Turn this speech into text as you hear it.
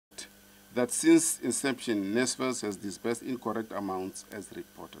that since inception, NSFAS has disbursed incorrect amounts as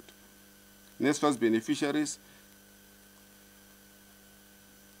reported. NSFAS beneficiaries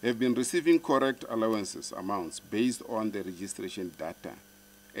have been receiving correct allowances amounts based on the registration data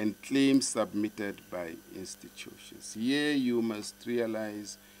and claims submitted by institutions. Here you must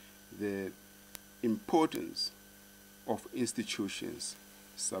realize the importance of institutions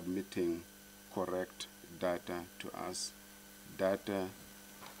submitting correct data to us, data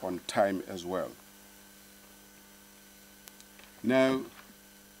on time as well. Now,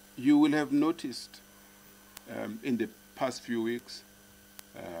 you will have noticed in the past few weeks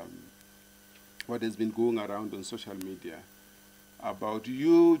what has been going around on social media about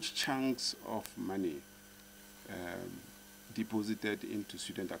huge chunks of money deposited into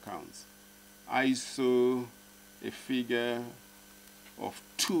student accounts. I saw a figure of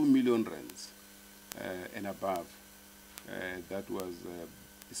 2 million rands and above that was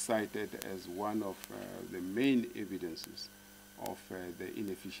cited as one of the main evidences of the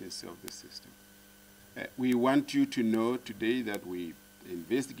inefficiency of the system. We want you to know today that we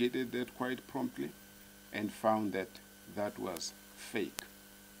investigated that quite promptly and found that that was fake.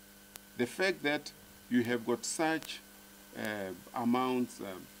 The fact that you have got such amounts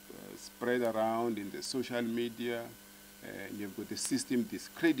spread around in the social media, and you've got the system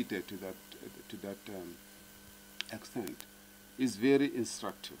discredited to that extent, is very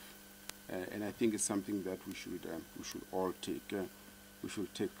instructive, and I think it's something that we should all take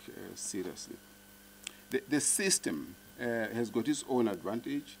seriously. The system has got its own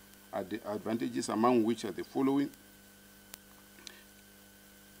advantages, among which are the following.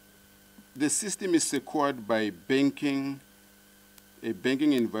 The system is secured by a banking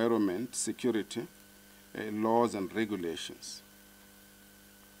environment, security, laws and regulations.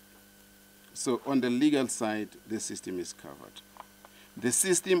 So on the legal side, the system is covered. The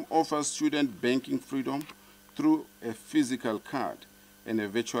system offers student banking freedom through a physical card and a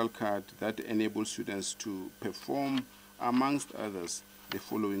virtual card that enables students to perform, amongst others, the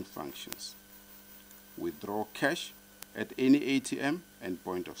following functions: withdraw cash at any ATM and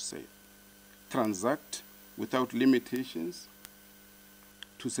point of sale, transact without limitations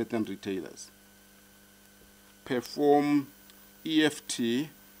to certain retailers, perform EFT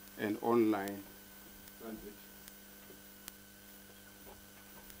and online transactions.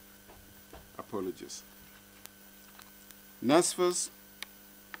 Apologies. NSFAS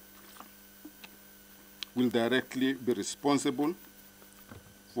will directly be responsible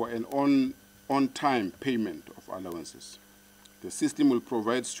for an on-time payment of allowances. The system will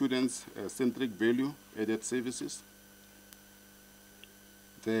provide students centric value-added services.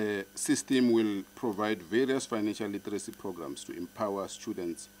 The system will provide various financial literacy programs to empower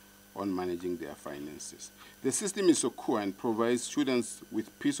students on managing their finances. The system is secure and provides students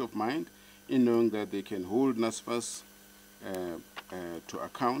with peace of mind in knowing that they can hold NSFAS to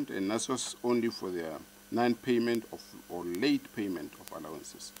account, and NSFAS only for their non-payment or late payment of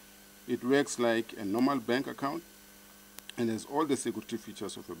allowances. It works like a normal bank account and has all the security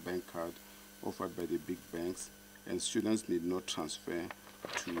features of a bank card offered by the big banks, and students need not transfer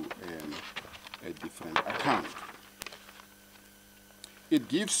to a different account. It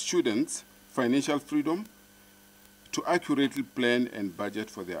gives students financial freedom to accurately plan and budget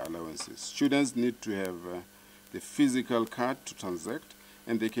for their allowances. Students need to have the physical card to transact,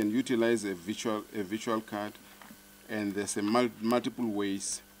 and they can utilize a virtual card, and there's multiple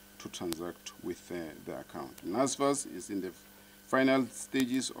ways to transact with the account. NSFAS is in the final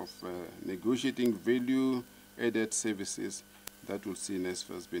stages of negotiating value-added services that will see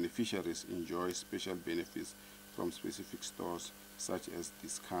NSFAS beneficiaries enjoy special benefits from specific stores, such as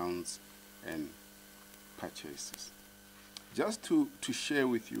discounts and purchases. Just to share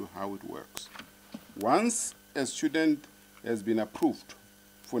with you how it works. Once a student has been approved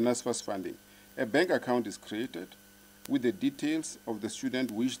for NSFAS funding, a bank account is created with the details of the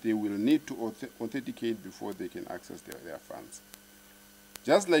student which they will need to authenticate before they can access their funds.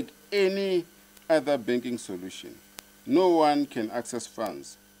 Just like any other banking solution, no one can access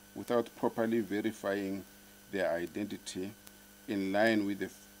funds without properly verifying their identity in line with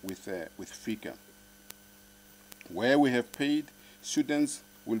FICA. Where we have paid, students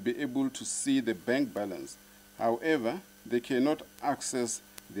will be able to see the bank balance. However, they cannot access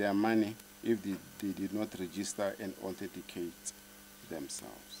their money if they did not register and authenticate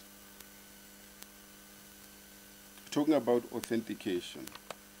themselves. Talking about authentication,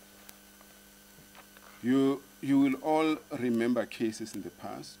 you will all remember cases in the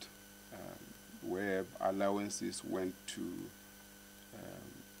past where allowances went to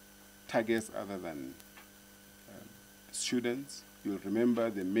targets other than students, You'll remember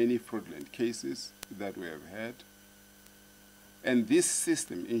the many fraudulent cases that we have had. And this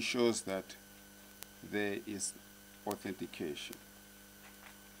system ensures that there is authentication.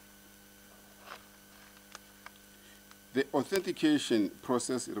 The authentication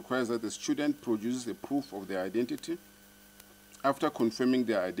process requires that the student produces a proof of their identity. After confirming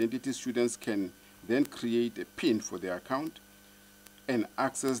their identity, students can then create a PIN for their account and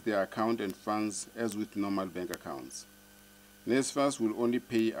access their account and funds as with normal bank accounts. NSFAS will only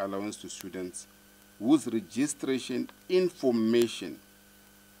pay allowance to students whose registration information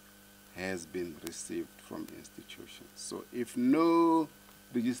has been received from institutions. So if no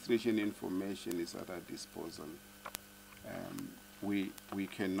registration information is at our disposal, we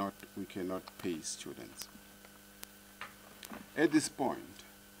cannot pay students. At this point,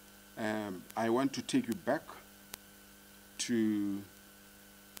 I want to take you back to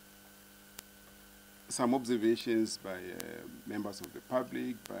some observations by members of the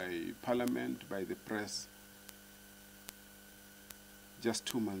public, by Parliament, by the press, just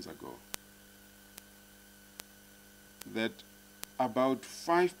 2 months ago, that about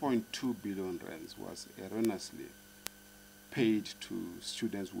 5.2 billion rands was erroneously paid to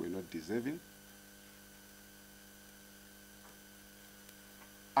students who were not deserving.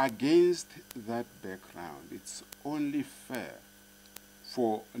 Against that background, it's only fair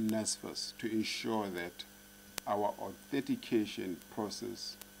for NSFAS to ensure that our authentication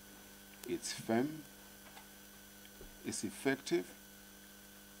process is firm, is effective,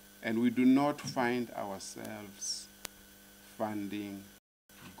 and we do not find ourselves funding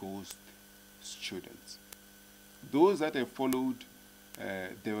ghost students. Those that have followed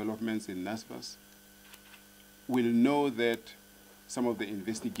developments in NSFAS will know that some of the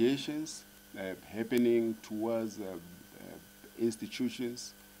investigations happening towards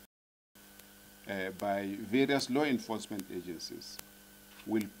institutions by various law enforcement agencies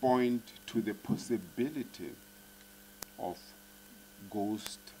will point to the possibility of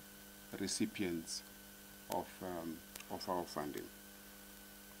ghost recipients of our funding.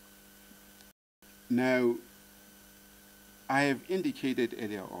 Now, I have indicated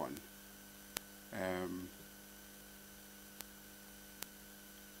earlier on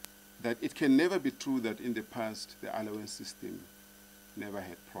that it can never be true that in the past the allowance system never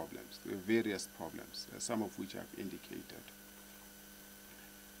had problems. There were various problems, some of which I've indicated.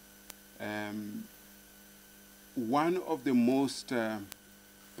 One of the most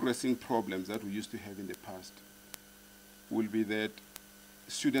pressing problems that we used to have in the past will be that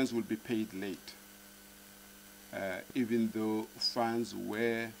students will be paid late, even though funds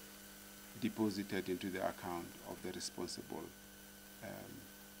were deposited into the account of the responsible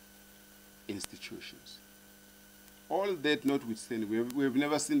institutions. All that notwithstanding, we have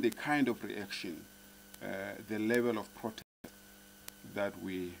never seen the kind of reaction, the level of protest that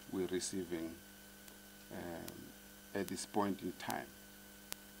we're receiving at this point in time.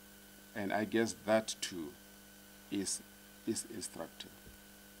 And I guess that too is instructive.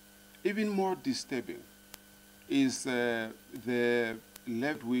 Even more disturbing is the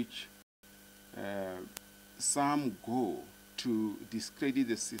level which some go to discredit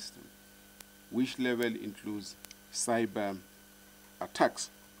the system, which level includes cyber attacks.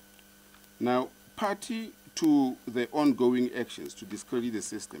 Now, party to the ongoing actions to discredit the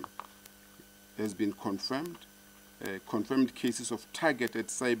system has been confirmed cases of targeted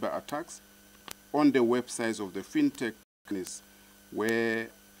cyber attacks on the websites of the fintech companies where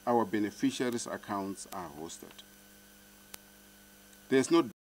our beneficiaries' accounts are hosted. There's no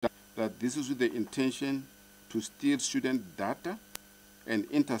doubt that this is with the intention to steal student data and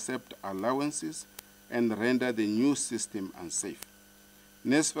intercept allowances and render the new system unsafe.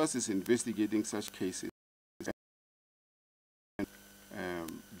 NSFAS is investigating such cases and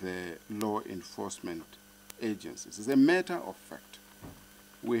the law enforcement agencies. As a matter of fact,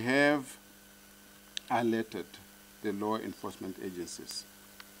 we have alerted the law enforcement agencies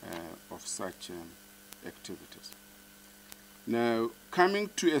of such activities. Now, coming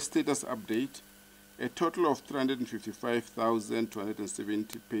to a status update, a total of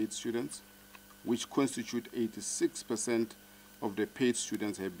 355,270 paid students, which constitute 86% of the paid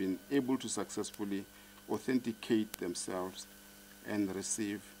students, have been able to successfully authenticate themselves and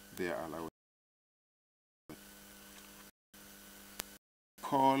receive their allowance.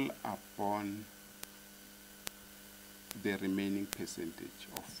 Call upon the remaining percentage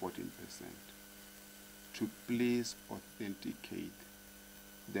of 14% to please authenticate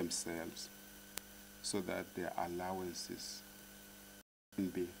themselves so that their allowances can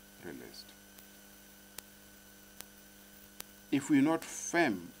be released. If we're not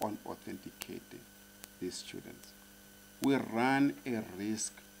firm on authenticating these students, we run a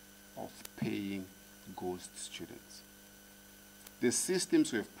risk of paying ghost students. The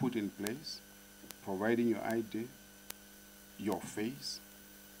systems we have put in place, providing your ID, your face,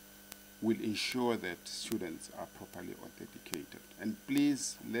 will ensure that students are properly authenticated. And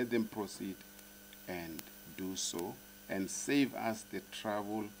please let them proceed and do so and save us the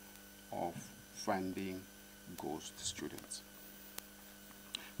trouble of funding ghost students.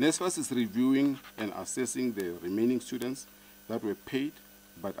 NSFAS is reviewing and assessing the remaining students that were paid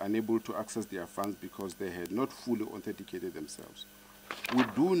but unable to access their funds because they had not fully authenticated themselves. We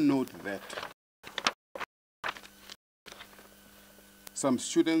do note that some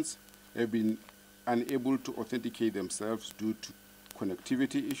students have been unable to authenticate themselves due to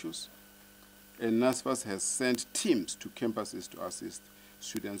connectivity issues, and NSFAS has sent teams to campuses to assist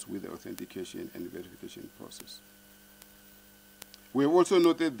students with the authentication and verification process. We have also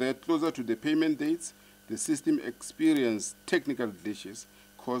noted that closer to the payment dates, the system experienced technical glitches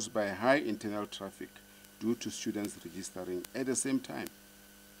caused by high internal traffic due to students registering at the same time.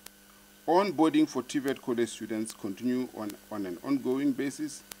 Onboarding for TVET college students continue on an ongoing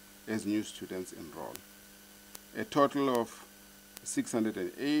basis as new students enroll. A total of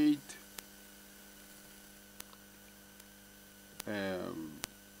 608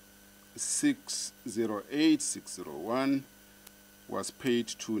 601 was paid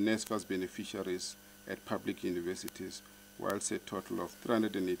to NSFAS beneficiaries at public universities, whilst a total of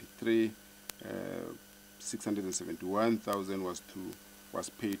 383 671,000 was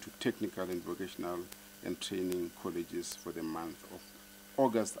paid to technical and vocational and training colleges for the month of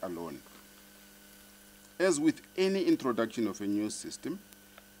August alone. As with any introduction of a new system,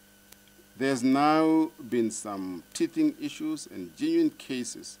 there's now been some teething issues and genuine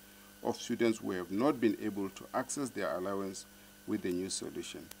cases of students who have not been able to access their allowance with the new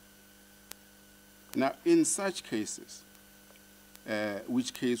solution. Now, in such cases,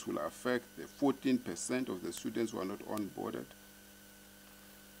 which case will affect the 14% of the students who are not onboarded,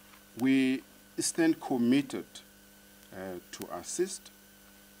 we stand committed to assist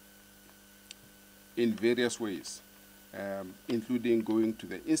in various ways, including going to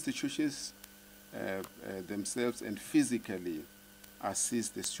the institutions themselves and physically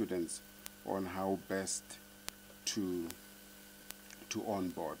assist the students on how best to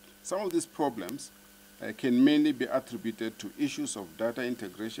onboard. Some of these problems can mainly be attributed to issues of data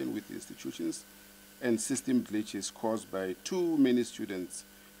integration with institutions and system glitches caused by too many students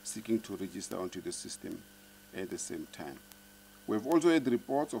seeking to register onto the system at the same time. We've also had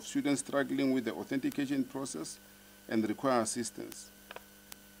reports of students struggling with the authentication process and require assistance.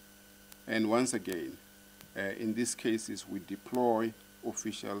 And once again, in these cases, we deploy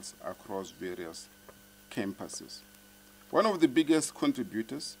officials across various campuses. One of the biggest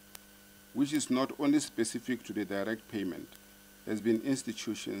contributors, which is not only specific to the direct payment, has been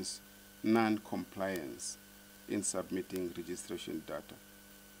institutions' non-compliance in submitting registration data.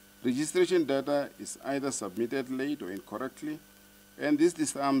 Registration data is either submitted late or incorrectly, and this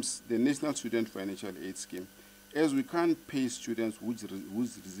disarms the National Student Financial Aid Scheme, as we can't pay students whose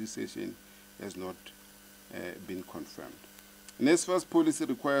registration has not been confirmed. NSFAS policy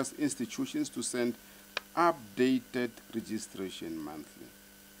requires institutions to send updated registration monthly.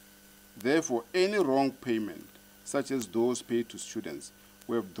 Therefore, any wrong payment, such as those paid to students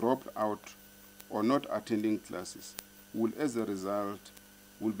who have dropped out or not attending classes, will be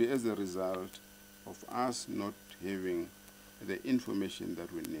as a result of us not having the information that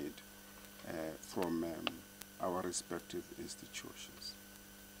we need from our respective institutions.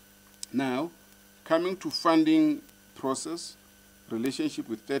 Now, coming to funding process, relationship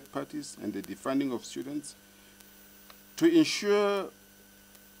with third parties, and the defunding of students, to ensure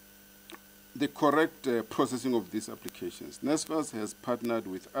the correct processing of these applications, NSFAS has partnered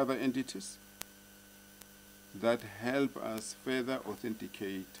with other entities that help us further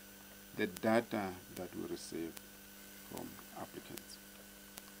authenticate the data that we receive from applicants.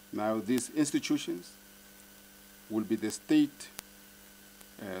 Now, these institutions will be the State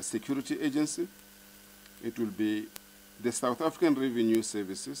Security Agency, it will be the South African Revenue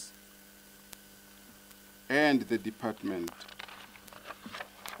Services, and the Department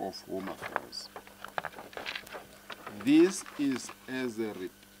of Home Affairs. This is as a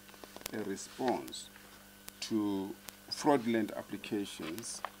response to fraudulent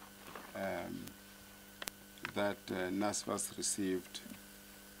applications that NSFAS received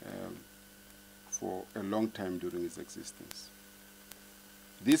for a long time during its existence.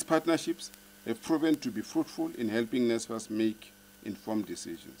 These partnerships have proven to be fruitful in helping NSFAS make informed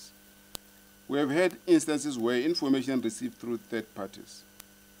decisions. We have had instances where information received through third parties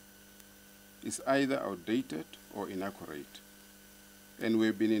is either outdated or inaccurate, and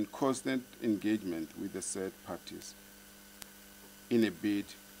we've been in constant engagement with the third parties in a bid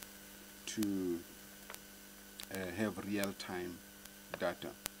to have real-time data.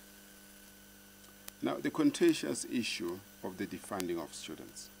 Now, the contentious issue of the defunding of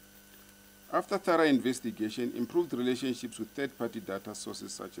students. After thorough investigation, improved relationships with third-party data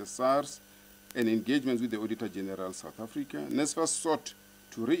sources such as SARS, and engagements with the Auditor General South Africa, NSFAS sought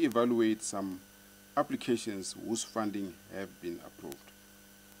to re-evaluate some applications whose funding have been approved.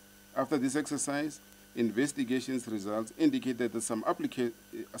 After this exercise, investigations results indicated that some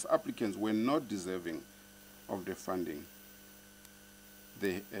applicants were not deserving of the funding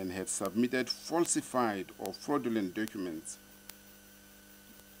and had submitted falsified or fraudulent documents,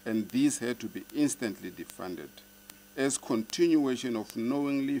 and these had to be instantly defunded as continuation of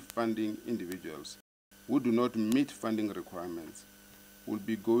knowingly funding individuals who do not meet funding requirements will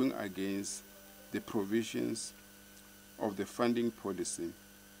be going against the provisions of the funding policy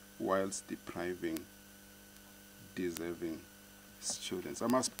whilst depriving deserving students. I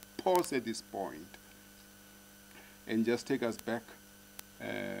must pause at this point and just take us back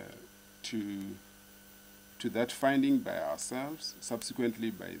to that finding by ourselves,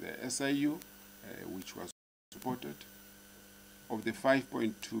 subsequently by the SIU, which was supported, of the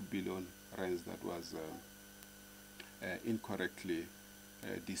 5.2 billion rands that was incorrectly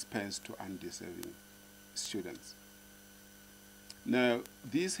dispensed to undeserving students. Now,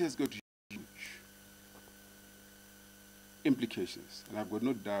 this has got huge implications, and I've got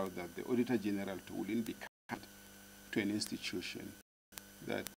no doubt that the Auditor General will be kind to an institution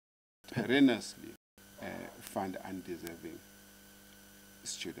that perennially fund undeserving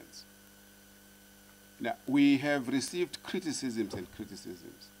students. Now, we have received criticisms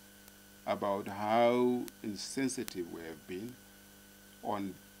about how insensitive we have been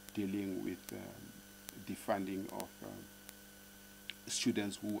on dealing with defunding of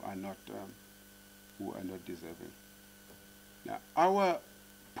students who are not deserving. Now, our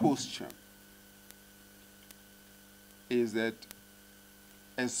posture is that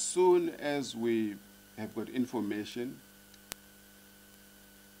as soon as we have got information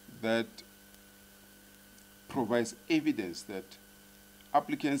that provides evidence that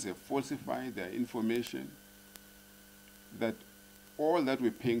applicants have falsified their information, that all that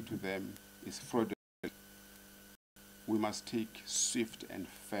we're paying to them is fraudulent, we must take swift and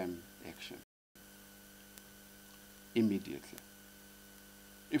firm action immediately.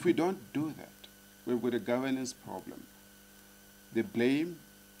 If we don't do that, we've got a governance problem. The blame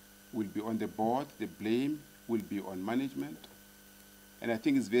will be on the board, the blame will be on management, and I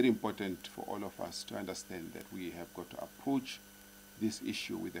think it's very important for all of us to understand that we have got to approach this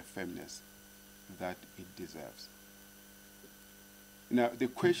issue with the firmness that it deserves. Now, the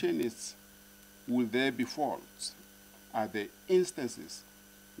question is, will there be faults? Are there instances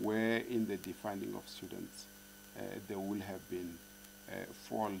where in the defunding of students there will have been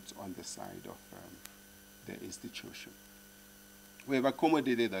faults on the side of the institution? We have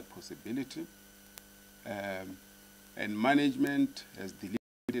accommodated that possibility, and management has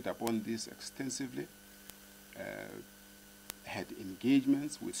deliberated upon this extensively, had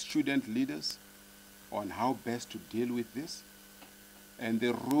engagements with student leaders on how best to deal with this, and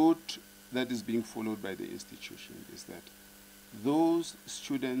the route that is being followed by the institution is that those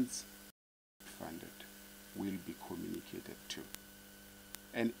students funded will be communicated to.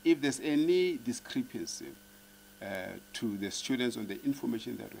 And if there's any discrepancy to the students on the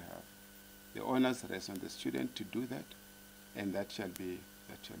information that we have, the onus rests on the student to do that, and that shall be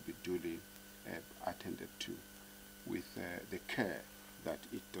duly attended to with the care that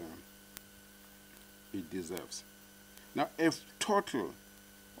it deserves. Now, a total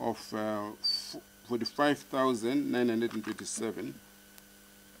of 45,927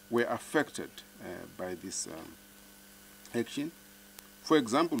 were affected by this action. For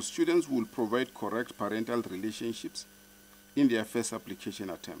example, students will provide correct parental relationships in their first application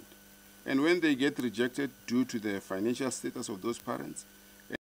attempt. And when they get rejected due to the financial status of those parents,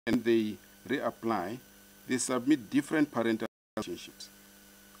 and they reapply, they submit different parental relationships.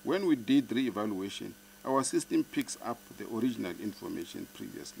 When we did re-evaluation, our system picks up the original information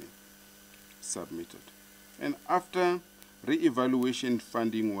previously submitted. And after re-evaluation,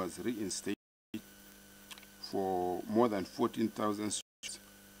 funding was reinstated for more than 14,000 students.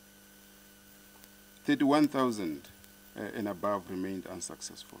 31,000 and above remained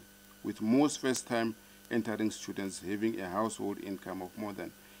unsuccessful, with most first-time entering students having a household income of more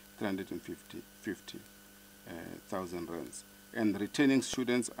than 350,000 rands, and returning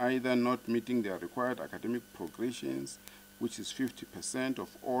students either not meeting their required academic progressions which is 50% of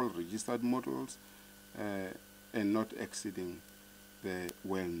all registered models, and not exceeding the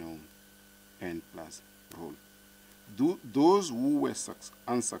well-known N+ rule. Those who were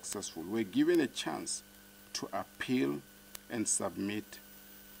unsuccessful were given a chance to appeal and submit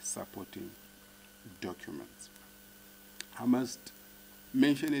supporting documents. I must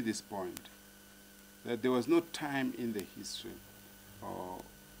mention at this point that there was no time in the history of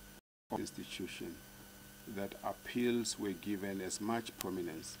the institution that appeals were given as much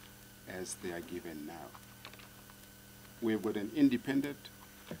prominence as they are given now. We've got an independent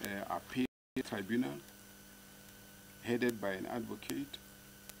appeal tribunal headed by an advocate,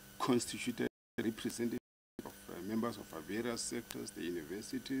 constituted representative of members of our various sectors, the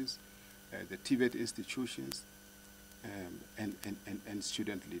universities, the TVET institutions, and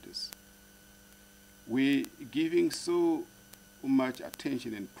student leaders. We're giving so much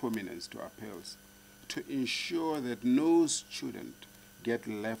attention and prominence to appeals to ensure that no student get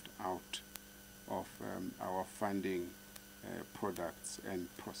left out of our funding products and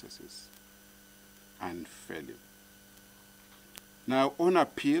processes unfairly. Now, on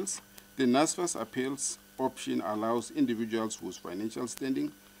appeals, the NSFAS appeals option allows individuals whose financial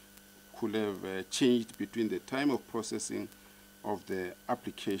standing could have changed between the time of processing of the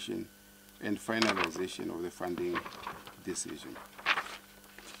application and finalization of the funding decision.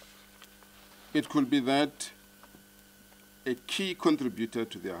 It could be that a key contributor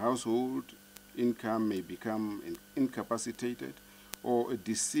to their household income may become incapacitated or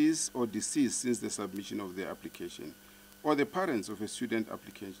deceased since the submission of the application, or the parents of a student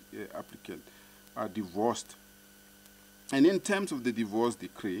applicant are divorced. And in terms of the divorce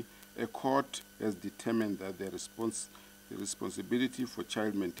decree, a court has determined that the responsibility for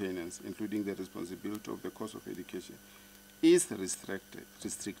child maintenance, including the responsibility of the cost of education, is restricted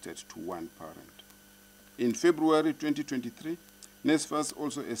to one parent. In February 2023, NSFAS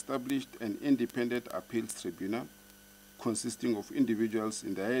also established an independent appeals tribunal consisting of individuals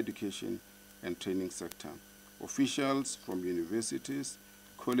in the higher education and training sector, officials from universities,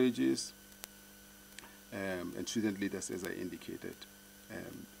 colleges, and student leaders, as I indicated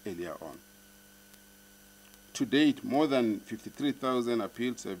earlier on. To date, more than 53,000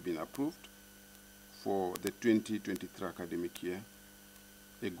 appeals have been approved for the 2023 academic year.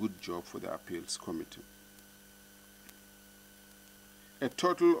 A good job for the appeals committee. A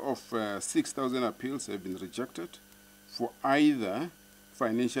total of 6,000 appeals have been rejected for either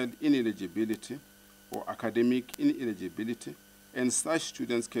financial ineligibility or academic ineligibility, and such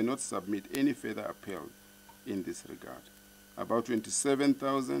students cannot submit any further appeal in this regard. About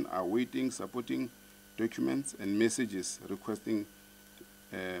 27,000 are waiting supporting documents and messages requesting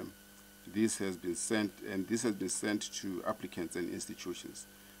this has been sent to applicants and institutions.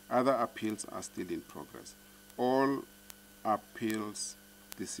 Other appeals are still in progress. All appeals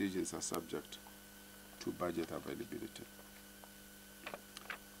decisions are subject to budget availability.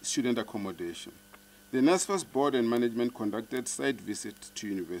 Student accommodation. The NSFAS board and management conducted site visits to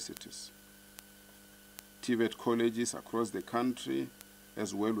universities. TVET colleges across the country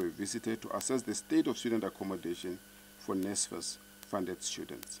as well were visited to assess the state of student accommodation for NSFAS funded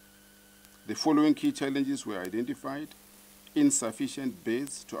students. The following key challenges were identified: insufficient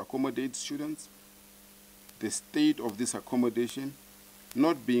beds to accommodate students, the state of this accommodation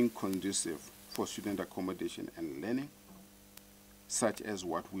not being conducive for student accommodation and learning, such as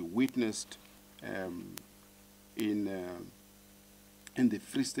what we witnessed in the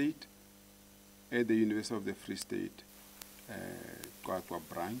Free State, at the University of the Free State, Kwakwa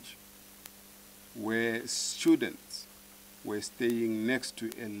branch, where students were staying next to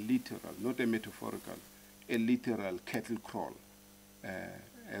a literal, not a metaphorical, a literal cattle kraal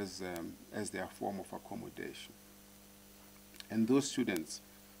as their form of accommodation. And those students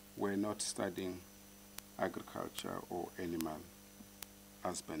were not studying agriculture or animal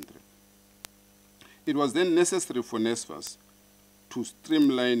husbandry. It was then necessary for NSFAS to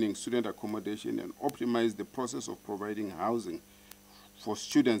streamlining student accommodation and optimize the process of providing housing for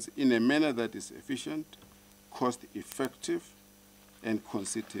students in a manner that is efficient, cost-effective, and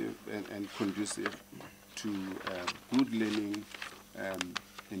conducive to good learning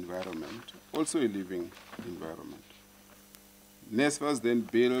environment, also a living environment. NSFAS then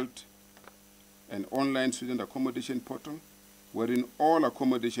built an online student accommodation portal wherein all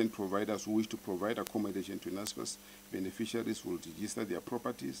accommodation providers who wish to provide accommodation to NSFAS beneficiaries will register their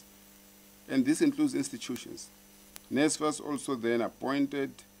properties, and this includes institutions. NSFAS also then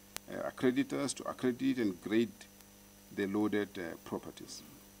appointed accreditors to accredit and grade the loaded properties.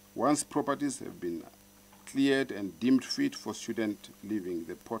 Once properties have been cleared and deemed fit for student living,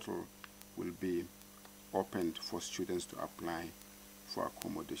 the portal will be opened for students to apply for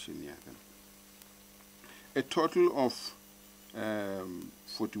accommodation near them. A total of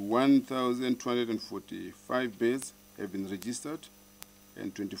 41,245 beds have been registered,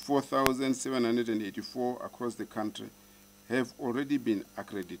 and 24,784 across the country have already been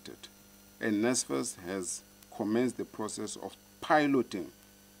accredited. And NSFAS has commenced the process of piloting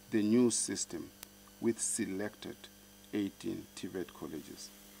the new system with selected 18 TVET colleges.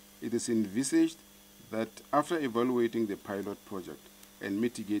 It is envisaged that after evaluating the pilot project and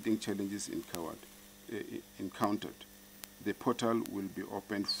mitigating challenges encountered, the portal will be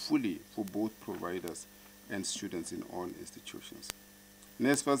opened fully for both providers and students in all institutions.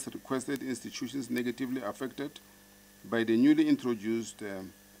 NSFAS requested institutions negatively affected by the newly introduced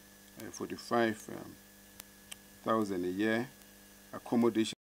 45,000 a year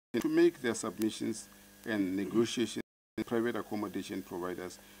accommodation to make their submissions and negotiations with private accommodation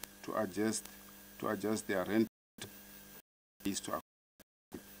providers to adjust their rent to.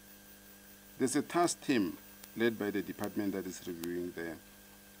 There's a task team led by the department that is reviewing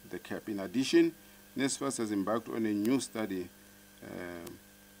the cap. In addition, NSFAS has embarked on a new study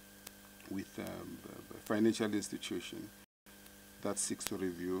with a financial institution that seeks to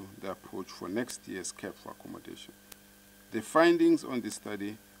review the approach for next year's cap for accommodation. The findings on this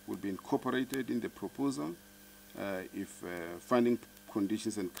study will be incorporated in the proposal if funding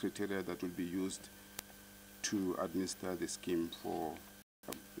conditions and criteria that will be used to administer the scheme for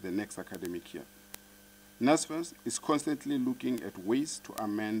the next academic year. NSFAS is constantly looking at ways to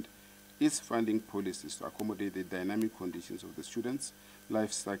amend its funding policies to accommodate the dynamic conditions of the students'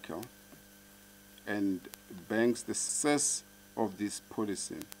 life cycle and banks the success of this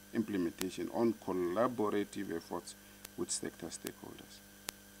policy implementation on collaborative efforts with sector stakeholders.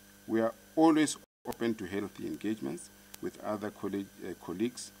 We are always open to healthy engagements with other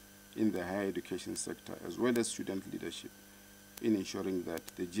colleagues in the higher education sector as well as student leadership in ensuring that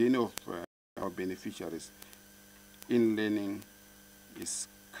the journey of our beneficiaries in learning is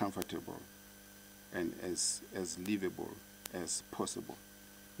comfortable and as livable as possible.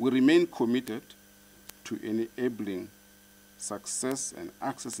 We remain committed to enabling success and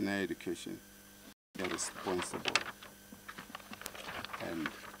access in higher education in a responsible and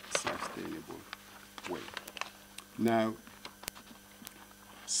sustainable way. Now,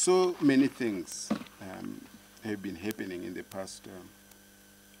 so many things have been happening in the past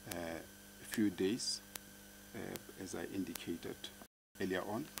few days, as I indicated earlier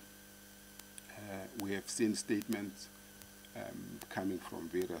on. We have seen statements coming from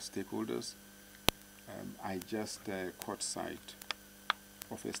various stakeholders. I just caught sight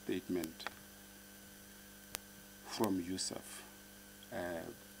of a statement from Yusuf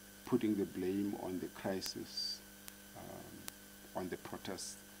putting the blame on the crisis, on the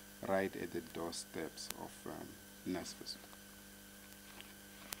protests right at the doorsteps of NSFAS.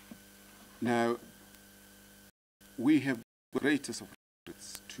 Now, we have the greatest of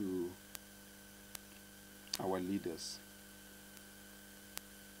regrets to our leaders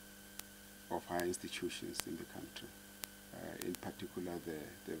of higher institutions in the country, in particular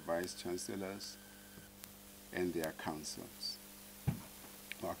the vice chancellors and their councils.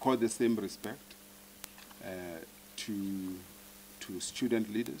 I accord the same respect to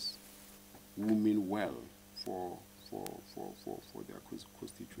student leaders who mean well for their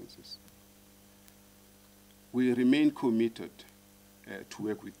constituencies. We remain committed to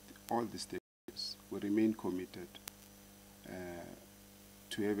work with all the stakeholders. We remain committed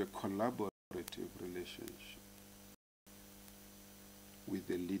to have a collaborative relationship with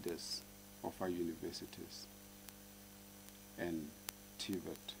the leaders of our universities and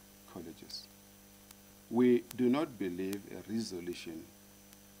TVET colleges. We do not believe a resolution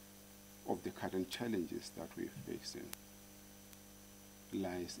of the current challenges that we're facing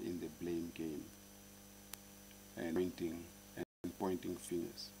lies in the blame game and pointing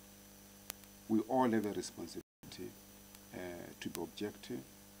fingers. We all have a responsibility to be objective,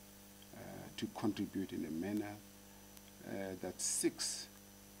 to contribute in a manner that seeks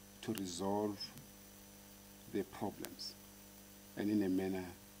to resolve their problems and in a manner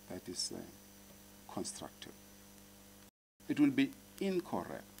that is constructive. It will be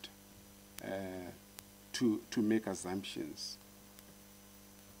incorrect to make assumptions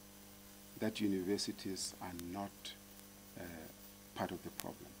that universities are not part of the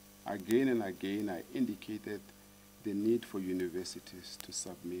problem. Again and again, I indicated the need for universities to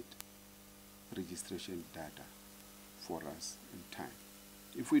submit registration data for us in time.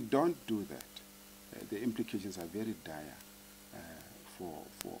 If we don't do that, the implications are very dire for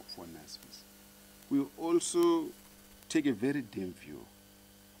NSFAS. We also take a very dim view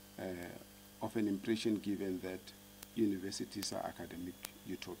of an impression given that universities are academic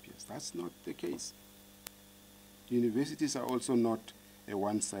utopias. That's not the case. Universities are also not a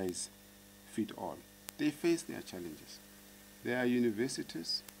one-size-fits-all. They face their challenges. There are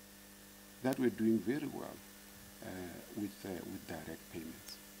universities that were doing very well with direct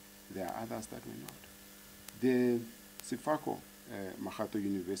payments. There are others that were not. The Sefako Makgatho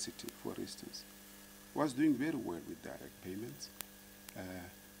University, for instance, was doing very well with direct payments.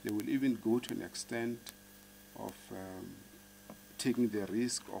 They will even go to an extent of taking the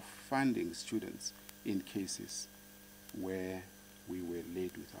risk of funding students in cases where we were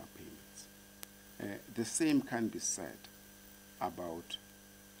late with our payments. The same can be said about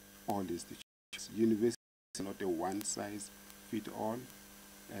all institutions. Universities are not a one-size-fits-all.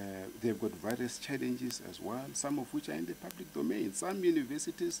 They've got various challenges as well, some of which are in the public domain. Some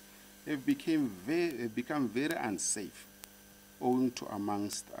universities have become very unsafe owing to,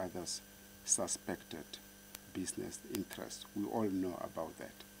 amongst others, suspected business interests. We all know about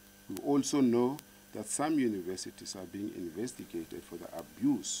that. We also know that some universities are being investigated for the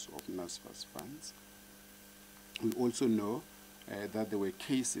abuse of NSFAS funds. We also know that there were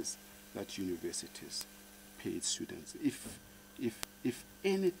cases that universities paid students. If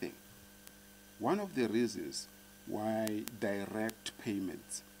anything, one of the reasons why direct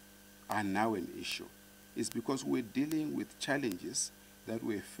payments are now an issue is because we're dealing with challenges that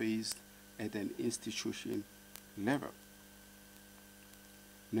were faced at an institution level.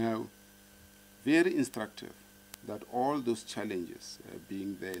 Now, very instructive that all those challenges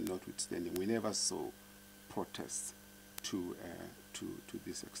being there notwithstanding, we never saw protests to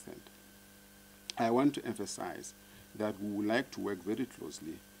this extent. I want to emphasize that we would like to work very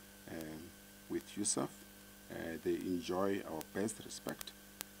closely with USAF. They enjoy our best respect.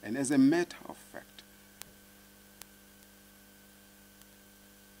 And as a matter of fact,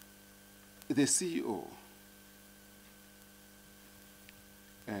 the CEO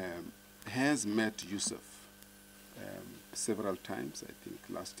has met USAF several times. I think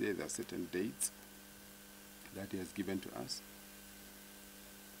last year there are certain dates that he has given to us.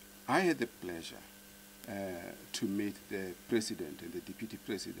 I had the pleasure to meet the president and the deputy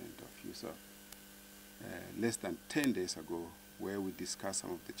president of USAF less than 10 days ago, where we discussed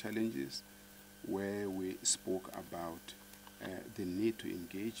some of the challenges, where we spoke about the need to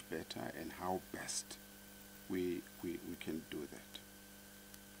engage better and how best we can do that.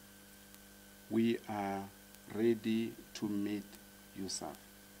 We are ready to meet USAF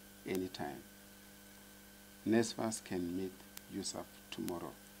anytime. NSFAS can meet USAF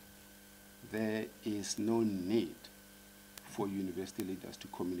tomorrow. There is no need for university leaders to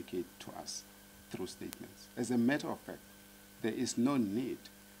communicate to us through statements. As a matter of fact, there is no need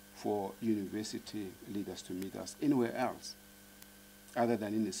for university leaders to meet us anywhere else other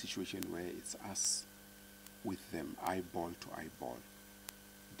than in a situation where it's us with them, eyeball to eyeball,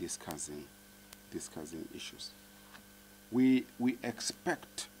 discussing issues. We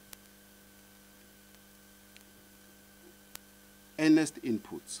expect earnest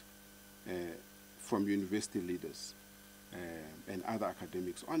inputs from university leaders and other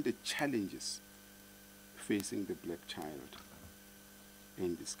academics on the challenges facing the black child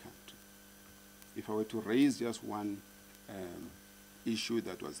in this country. If I were to raise just one issue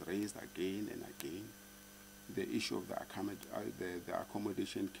that was raised again and again, the issue of the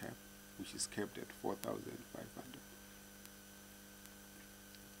accommodation cap, which is capped at 4,500.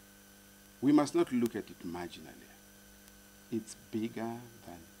 We must not look at it marginally. It's bigger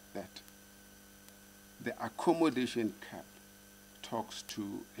than that. The accommodation cap talks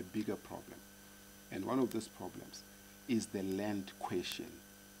to a bigger problem. And one of those problems is the land question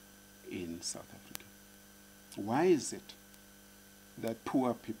in South Africa. Why is it that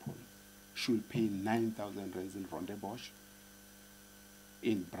poor people should pay 9,000 rands in Rondebosch,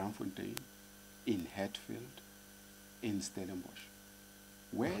 in Braamfontein, in Hatfield, in Stellenbosch?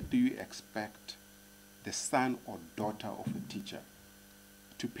 Where do you expect the son or daughter of a teacher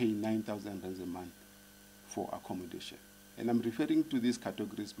to pay 9,000 rands a month for accommodation? And I'm referring to these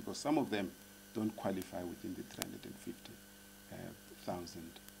categories because some of them don't qualify within the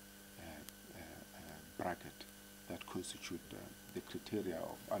 350,000 bracket that constitute the criteria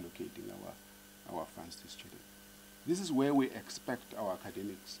of allocating our funds to students. This is where we expect our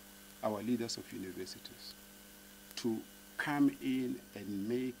academics, our leaders of universities, to come in and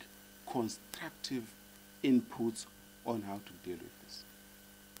make constructive inputs on how to deal with this.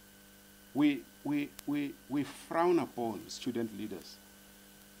 We frown upon student leaders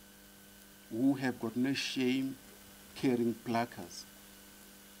who have got no shame carrying placards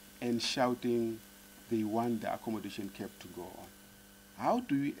and shouting they want the accommodation cap to go on. How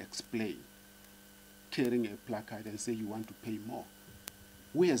do you explain carrying a placard and say you want to pay more.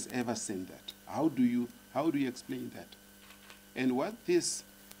 Who has ever seen that? How do you explain that? And what this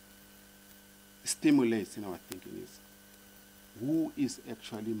stimulates in our thinking is, who is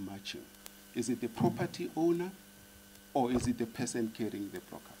actually matching? Is it the property owner or is it the person carrying the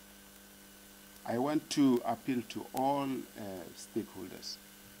placard? I want to appeal to all stakeholders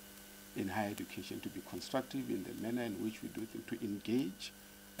in higher education to be constructive in the manner in which we do things, to engage.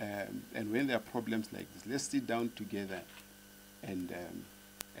 And when there are problems like this, let's sit down together and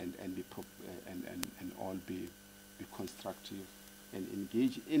all be constructive and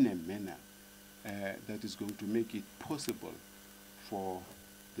engage in a manner that is going to make it possible for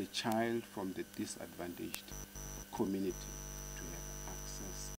the child from the disadvantaged community to have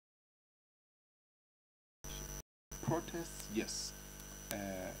access. Protests, yes,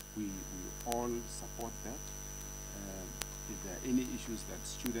 we all support that. If there are any issues that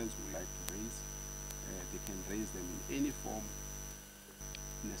students would like to raise, they can raise them in any form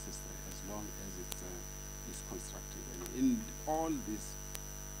necessary, as long as it is constructive. And in all this,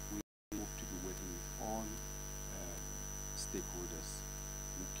 we hope to be working with all stakeholders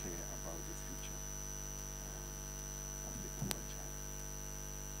who care about the future of the poor child.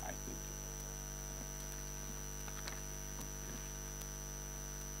 I think.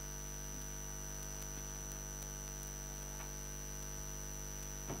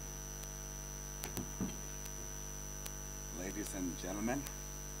 Ladies and gentlemen,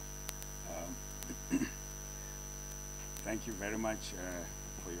 thank you very much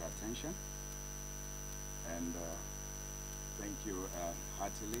for your attention, and thank you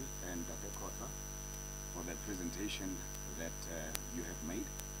heartily and Dr. Khosa for the presentation that you have made.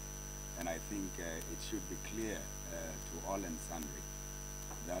 And I think it should be clear to all and sundry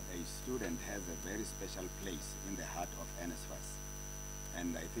that a student has a very special place in the heart of NSFAS.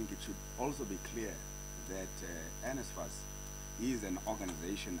 And I think it should also be clear that NSFAS is an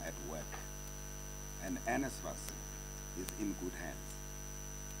organization at work, and NSFAS is in good hands.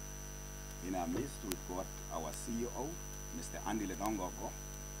 In our midst, we've got our CEO, Mr. Andile Dongogo,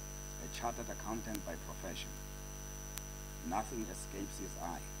 a chartered accountant by profession. Nothing escapes his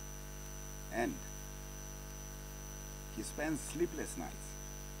eye. And he spends sleepless nights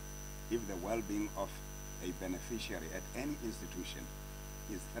if the well-being of a beneficiary at any institution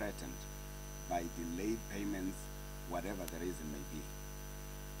is threatened by delayed payments, whatever the reason may be.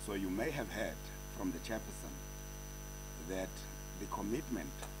 So you may have heard from the chairperson that the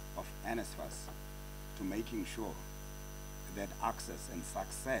commitment of NSFAS to making sure that access and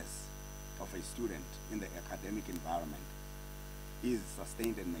success of a student in the academic environment is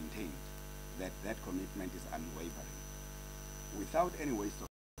sustained and maintained, that commitment is unwavering. Without any waste of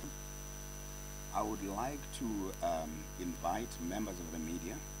time, I would like to invite members of the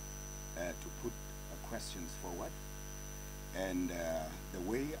media to put questions forward. And the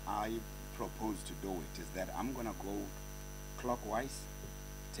way I propose to do it is that I'm going to go clockwise,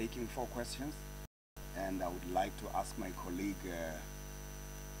 taking 4 questions. And I would like to ask my colleague,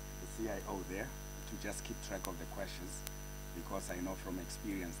 the CIO there, to just keep track of the questions, because I know from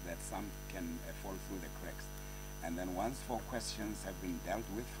experience that some can fall through the cracks. And then once 4 questions have been dealt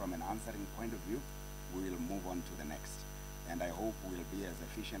with from an answering point of view, we will move on to the next. And I hope we'll be as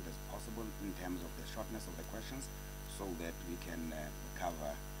efficient as possible in terms of the shortness of the questions, so that we can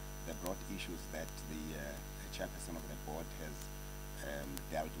cover the broad issues that the chairperson of the board has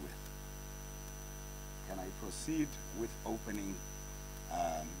dealt with. Can I proceed with opening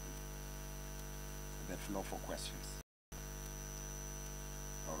the floor for questions?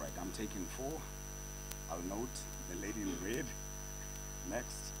 All right, I'm taking 4. I'll note the lady in red.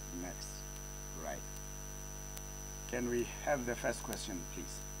 Next. Right. Can we have the first question,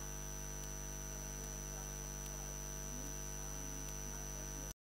 please?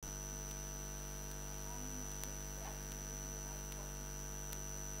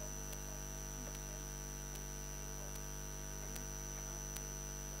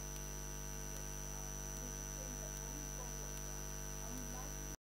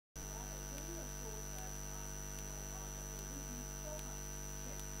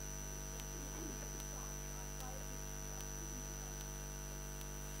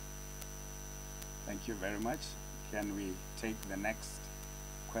 Thank you very much. Can we take the next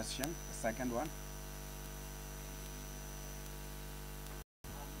question, the second one?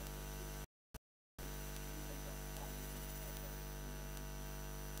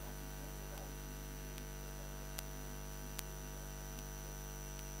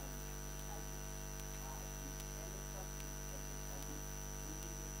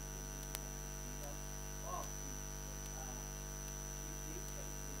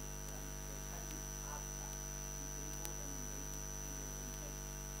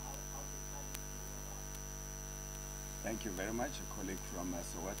 Thank you very much, a colleague from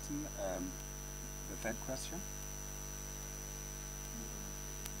Sowetan. The third question?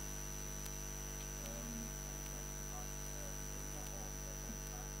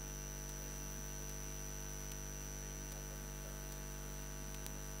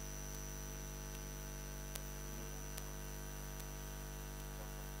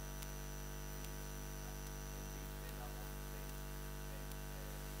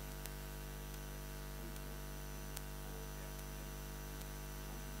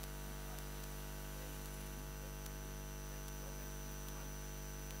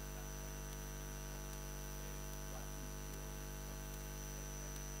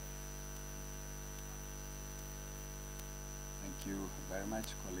 Thank you very much,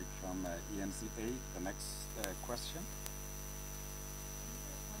 colleague from ENCA. The next question.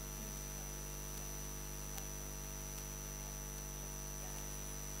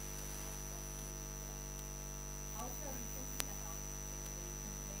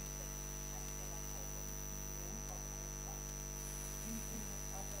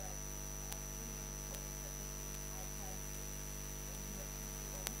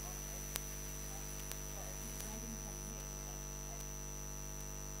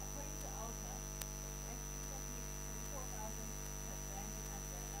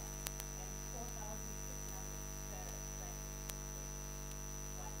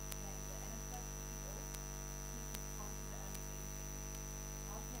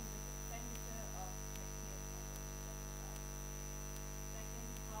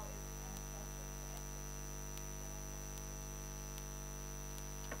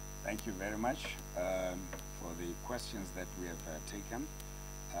 Thank you very much for the questions that we have taken.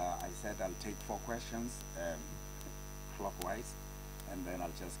 I said I'll take 4 questions clockwise, and then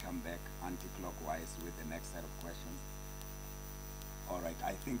I'll just come back anti-clockwise with the next set of questions. All right,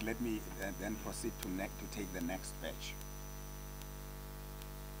 I think let me then proceed to take the next batch.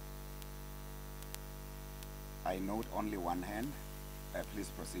 I note only one hand. Please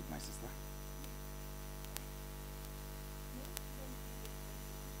proceed, my sister.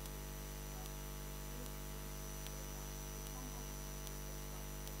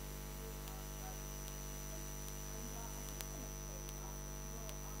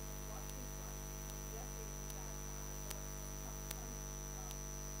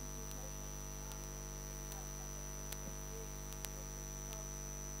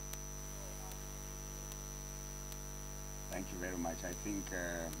 Thank you very much. I think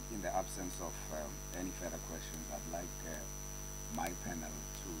in the absence of any further questions, I'd like my panel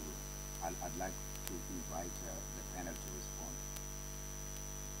to, I'd like to invite the panel to respond.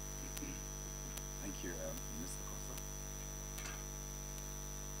 Thank you, Mr. Khosa.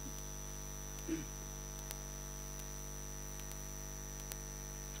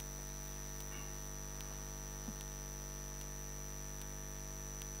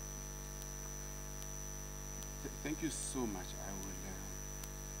 Thank you so much. I will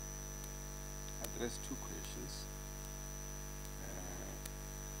address 2 questions.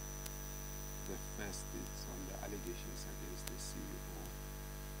 The first is on the allegations against the CEO,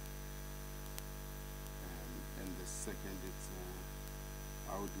 and the second is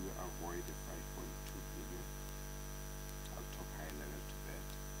how do you avoid the 5.2 billion? I'll talk high level to that,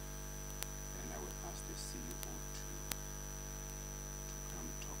 and I will ask the CEO to come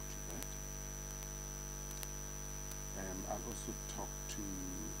talk to that. I'll also talk to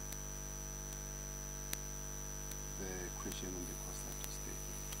the question on the Khosa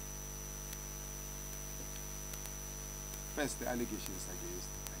statement. First, the allegations against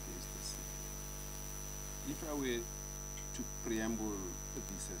the CEO. If I were to preamble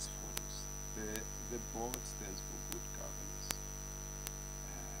this as follows, the board stands for good governance.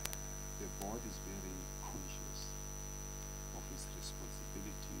 The board is very conscious of its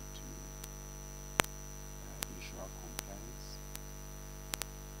responsibility to ensure compliance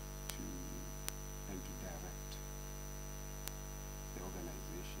and to direct the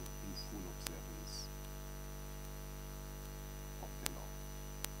organization in full observance of the law.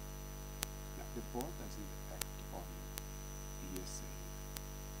 Now, the board doesn't act on hearsay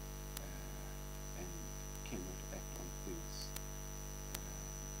and cannot act on things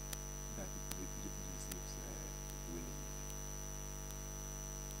that it receives willingly.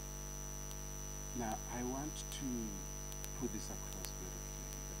 Now, I want to put this across very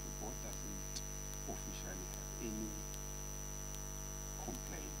clearly that the board doesn't officially have any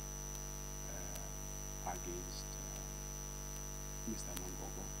complaint against Mr.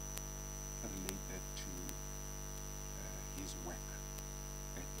 Mangogo related to his work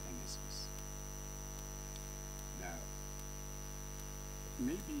at NSFAS. Now,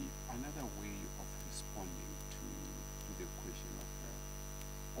 maybe another way of responding to question of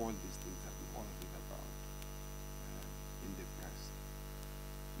all these things that we all read about in the press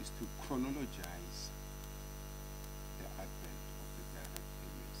is to chronologize the advent of the direct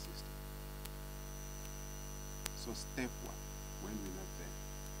payment system. So step one, when we're not there,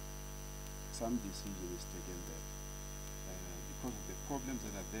 some decision is taken that because of the problems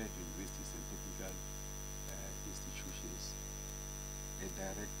that are there to universities and technical institutions, a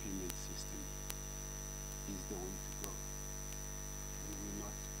direct payment system is the way to go. And we're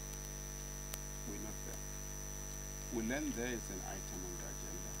not there. We learn there is an item on the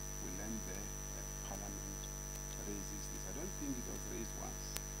agenda. We learn there Parliament raises this. I don't think it was raised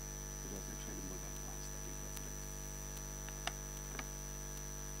once. It was actually more than once that it was raised.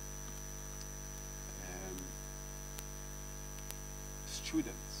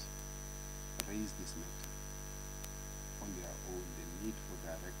 Students raise this matter on their own, the need for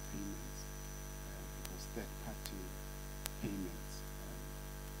direct payments, because third-party payments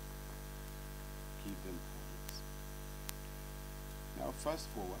give them problems. Now,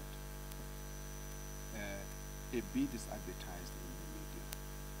 fast forward, a bid is advertised in the media,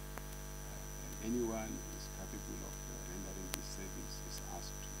 and anyone who is capable of rendering this service is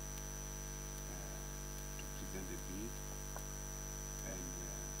asked to present a bid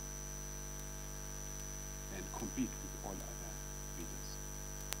and compete with all other bidders.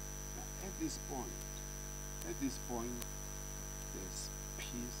 Now, at this point, there's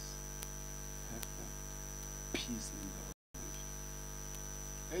peace, perfect peace in the operation.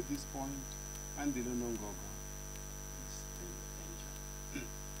 At this point, Andile Nongogo is in danger.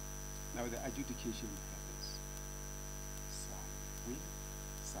 Now, the adjudication happens. Some win,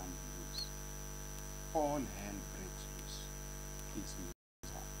 some lose. All hell breaks loose. It's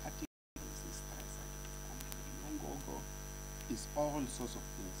is all sorts of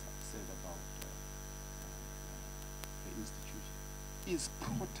things said about the institution. Is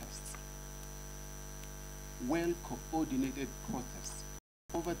protests, well-coordinated protests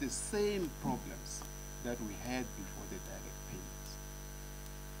over the same problems that we had before the direct payments.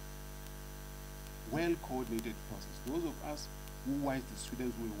 Well-coordinated process. Those of us who watched, the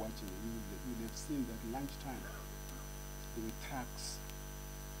students who were watching, we will have seen that lunchtime there were trucks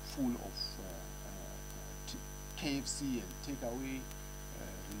full of KFC and takeaway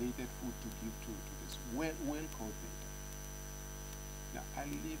related food to give to this well coordinated. Now I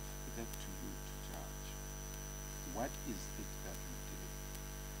leave that to you to judge. What is it that we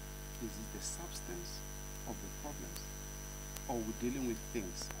did? Is it the substance of the problems, or we're dealing with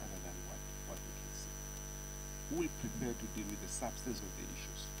things other than what we can see? Who will prepare to deal with the substance of the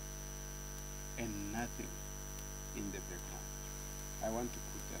issues and nothing in the background? I want to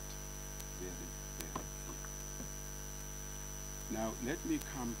put that very, very clear. Now, let me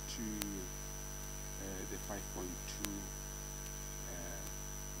come to the 5.2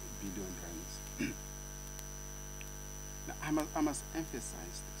 billion rands. Now, I must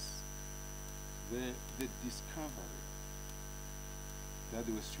emphasize this. The discovery that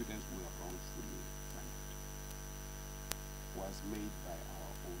there were students who were wrongfully funded was made by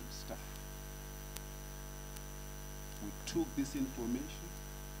our own staff. We took this information,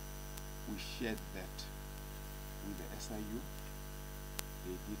 we shared that with the SIU.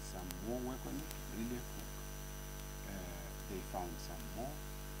 They did some more work on it, brilliant work. They found some more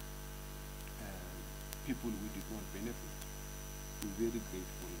people who did not benefit. We're very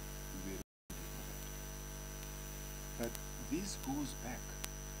grateful, we're very grateful for that. But this goes back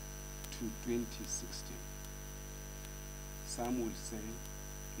to 2016. Some will say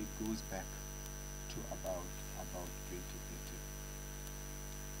it goes back to about 2013.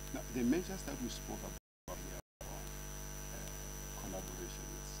 Now, the measures that we spoke about here on collaboration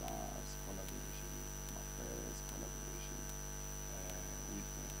with SARS, collaboration with NSFAS, collaboration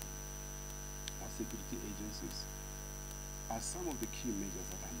with our security agencies are some of the key measures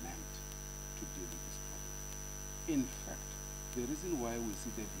that are meant to deal with this problem. In fact, the reason why we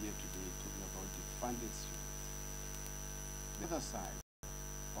sit here today talking about the funded students, the other side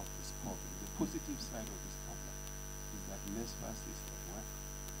of this problem, the positive side of this problem, is that NSFAS is at work.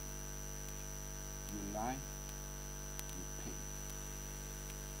 You lie, you pay.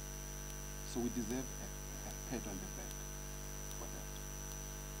 So we deserve a pat on the back for that.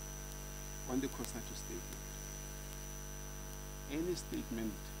 On the Khosa statement, any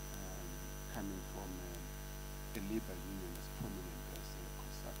statement coming from a labor union as prominent as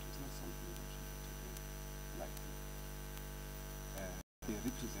Khosa is not something that should be taken lightly. They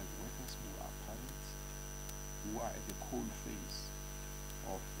represent workers who are parents, who are at the cold face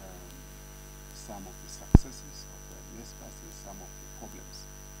of some of the successes of NSFAS and some of the problems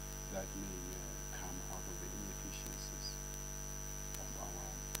that may come out of the inefficiencies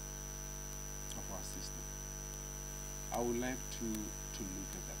I would like to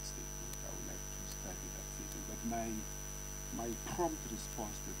look at that statement. I would like to study that statement. But my prompt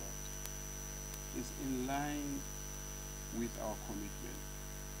response to that is in line with our commitment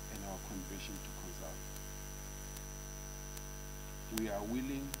and our conviction to consult. We are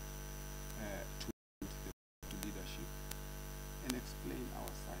willing to leadership and explain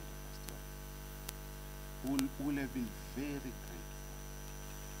our side of the story. We'll have been very grateful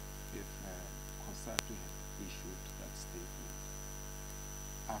if Khosa had issued that statement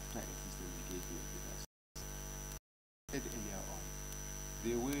after existing engagement with us. Said earlier on,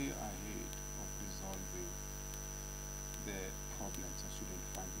 the way ahead of resolving the problems of student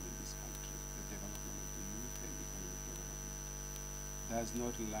funding in this country, the development of the youth and economic development, does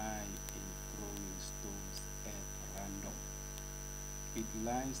not lie in throwing stones at random. It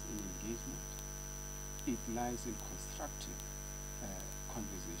lies in engagement. It lies in constructive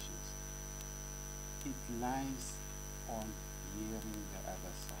conversations. It lies on hearing the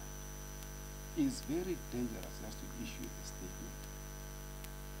other side. It's very dangerous just to issue a statement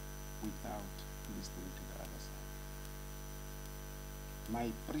without listening to the other side.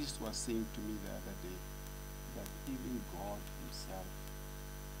 My priest was saying to me the other day that even God himself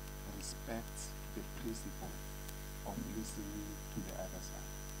respects the principle of listening to the other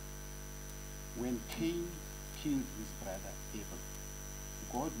side. When Cain killed his brother Abel,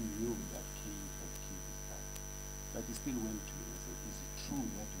 God knew that Cain had killed his brother, but he still went to him and said, is it true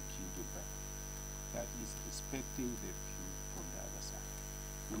that you killed your brother? That is respecting the view from the other side.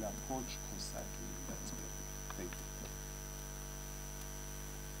 We'll approach Khosa in that spirit. Thank you.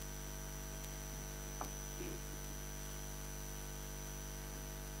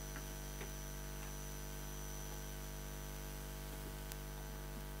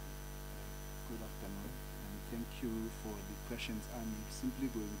 Good afternoon, and thank you for the questions. I'm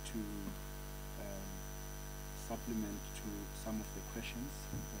simply going to supplement to some of the questions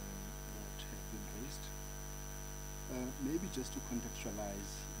that have been raised. Maybe just to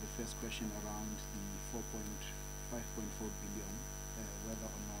contextualize the first question around the 5.4 billion, whether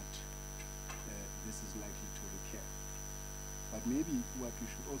or not this is likely to recur. But maybe what we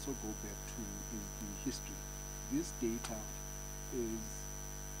should also go back to is the history. This data is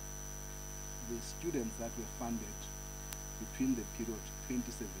the students that were funded between the period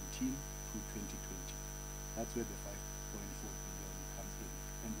 2017 to 2020. That's where the 5.4 billion comes in.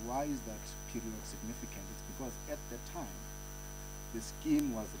 And why is that period significant? It's because at the time, the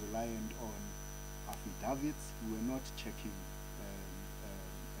scheme was reliant on affidavits. We were not checking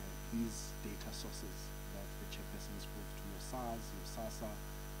these data sources that the chairperson spoke to, your SARS, your SASA,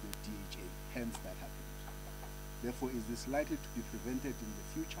 your DHA, hence that happened. Therefore, is this likely to be prevented in the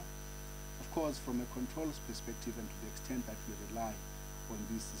future? Of course, from a controls perspective and to the extent that we rely on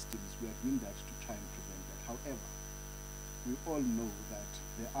these systems, we are doing that to try and prevent that. However, we all know that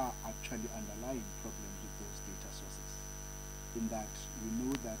there are actually underlying problems with those data sources. In that we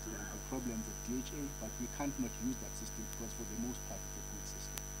know that there are problems at DHA, but we can't not use that system because for the most part it's a good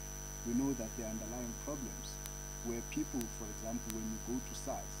system. We know that there are underlying problems where people, for example, when you go to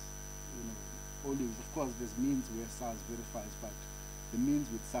SARS, you know, always, of course, there's means where SARS verifies, but the means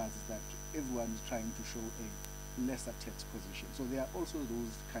with SARS is that everyone is trying to show a lesser tax position. So there are also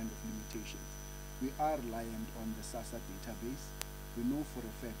those kind of limitations. We are reliant on the SASA database. We know for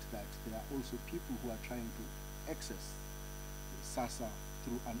a fact that there are also people who are trying to access SASA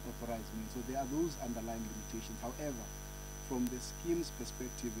through unauthorized means. So there are those underlying limitations. However, from the scheme's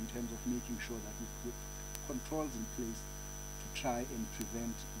perspective in terms of making sure that we put controls in place to try and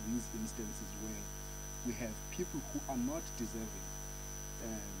prevent these instances where we have people who are not deserving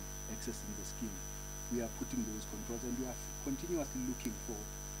accessing the scheme, we are putting those controls, and we are continuously looking for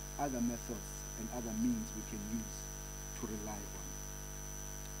other methods and other means we can use to rely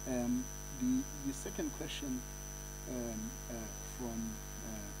on. The second question from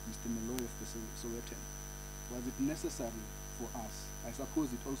Mr. Meloy of the Sowetan, was it necessary for us? I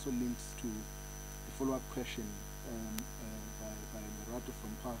suppose it also links to the follow-up question by Lerato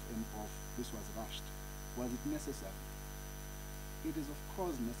from PAF and of this was rushed. Was it necessary? It is of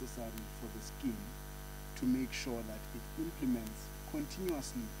course necessary for the scheme to make sure that it implements,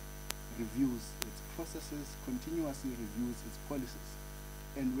 continuously reviews its processes, continuously reviews its policies.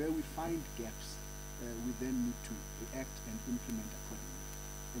 And where we find gaps, we then need to react and implement accordingly.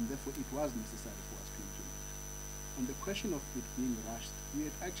 And therefore it was necessary for us to implement. On the question of it being rushed, we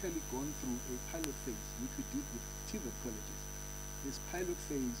had actually gone through a pilot phase, which we did with TVET colleges. This pilot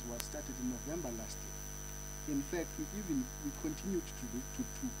phase was started in November last year. In fact, we continued to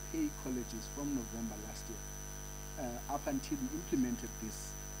pay colleges from November last year up until we implemented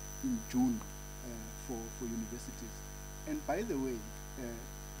this in June for universities. And by the way,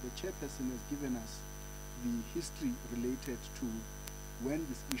 the chairperson has given us the history related to when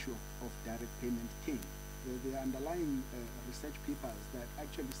this issue of direct payment came. There are underlying research papers that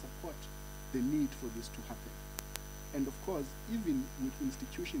actually support the need for this to happen. And of course, even with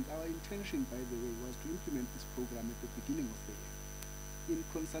institutions, our intention, by the way, was to implement this program at the beginning of the year. In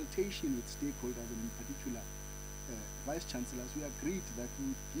consultation with stakeholders, and in particular vice chancellors, we agreed that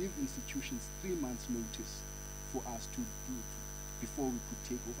we would give institutions 3 months notice for us to do before we could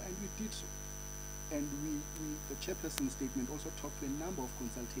take over, and we did so. And the chairperson's statement also talked to a number of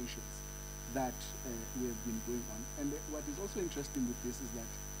consultations that we have been going on. And what is also interesting with this is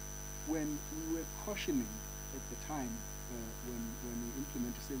that when we were cautioning at the time, when we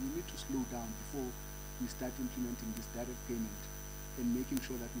implemented, say we need to slow down before we start implementing this direct payment and making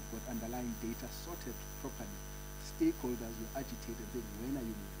sure that we've got underlying data sorted properly, stakeholders were agitated, saying, when are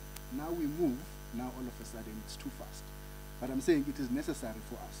you moving? Now we move, now all of a sudden it's too fast. But I'm saying it is necessary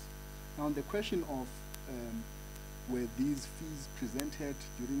for us. Now on the question of were these fees presented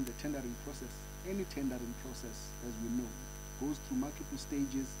during the tendering process, any tendering process, as we know, goes through multiple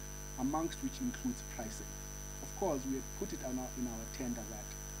stages, amongst which includes pricing. Of course, we had put it in our tender that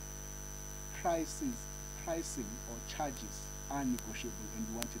pricing or charges are negotiable, and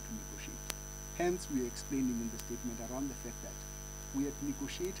we wanted to negotiate. Hence, we are explaining in the statement around the fact that we had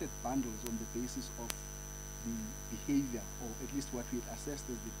negotiated bundles on the basis of the behavior, or at least what we had assessed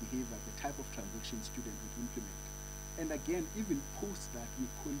as the behavior, the type of transaction student would implement. And again, even post that, we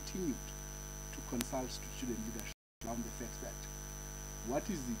continued to consult student leadership around the fact that what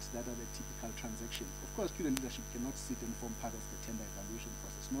is it that are the typical transactions? Of course, student leadership cannot sit and form part of the tender evaluation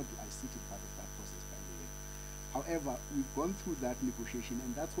process, nor do I sit in part of that process, by the way. However, we've gone through that negotiation,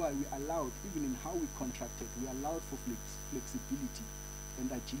 and that's why we allowed, even in how we contracted, we allowed for flexibility and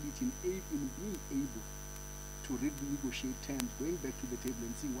agility in being able to renegotiate terms, going back to the table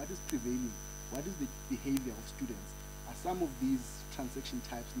and seeing what is prevailing, what is the behavior of students. Are some of these transaction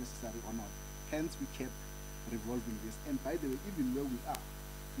types necessary or not? Hence, we kept revolving this. And by the way, even where we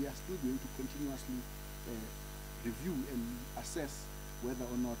are still going to continuously review and assess whether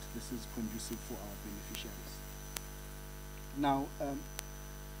or not this is conducive for our beneficiaries. Now,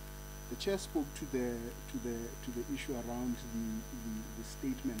 the chair spoke to the issue around the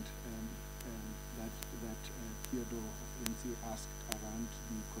statement that Theodore of NC asked around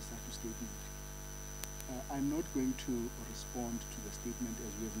the Khosa statement. I'm not going to respond to the statement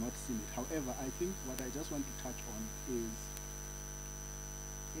as we have not seen it. However, I think what I just want to touch on is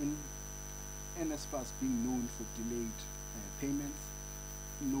in NSFAS being known for delayed payments,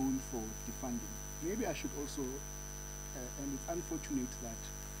 known for defunding. Maybe I should also, and it's unfortunate that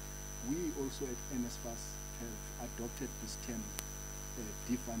we also at NSFAS have adopted this term,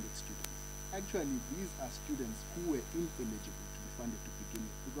 defunded students. Actually, these are students who were ineligible to be funded to begin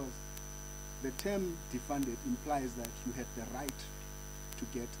with, because the term defunded implies that you had the right to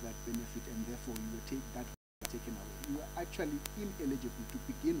get that benefit, and therefore you were taken away. You are actually ineligible to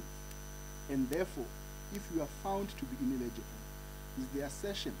begin with, and therefore, if you are found to be ineligible, is the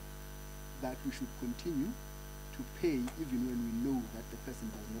assertion that we should continue to pay even when we know that the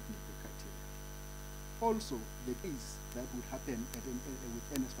person does not meet the criteria. Also, the case that would happen with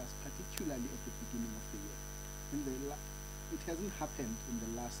NSFAS, particularly at the beginning of the year, it hasn't happened in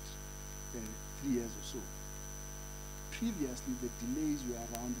the last 3 years or so. Previously, the delays were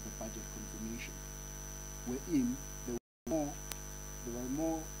around the budget confirmation, wherein there were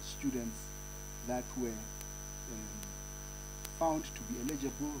more students that were found to be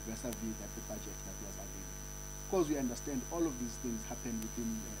eligible vis-a-vis the budget that was available. Of course, we understand all of these things happen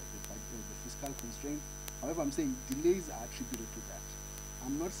within the fiscal constraint. However, I'm saying delays are attributed to that.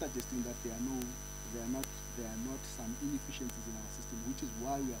 I'm not suggesting that there are not some inefficiencies in our system, which is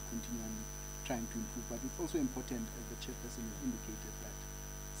why we are continually trying to improve. But it's also important, as the chairperson has indicated, that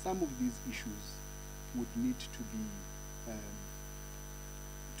some of these issues would need to be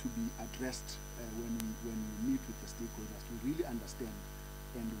addressed when we meet with the stakeholders to really understand,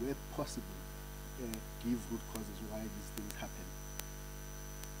 and where possible, give root causes why these things happen.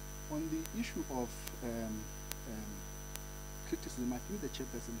 On the issue of criticism, I think the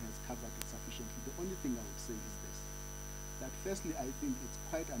chairperson has covered it sufficiently. The only thing I would say is this, that firstly, I think it's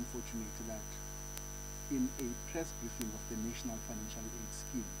quite unfortunate that in a press briefing of the National Financial Aid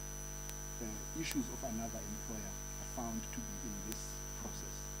Scheme, issues of another employer are found to be in this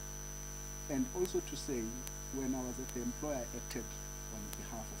process. And also to say, when I was at the employer, I acted on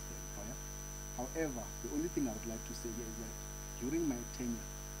behalf of the employer. However, the only thing I would like to say here is that during my tenure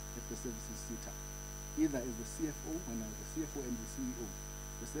at the services SETA, either as the CFO, when I was the CFO and the CEO,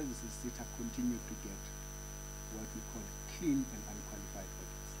 the services SETA continued to get what we call clean and unqualified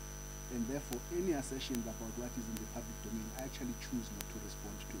audits. And therefore, any assertions about what is in the public domain, I actually choose not to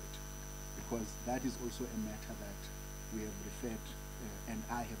respond to it, because that is also a matter that we have referred, and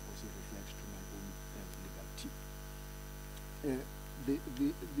I have also referred to my own legal team.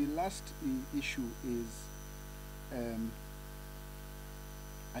 The last issue is,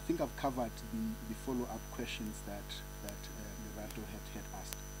 I think I've covered the follow-up questions that Lerato had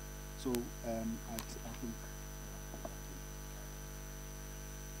asked. So I think.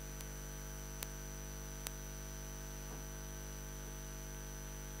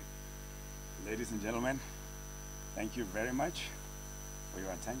 Ladies and gentlemen, thank you very much for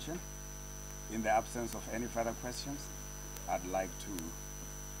your attention. In the absence of any further questions, I'd like to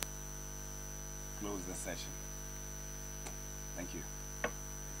close the session. Thank you.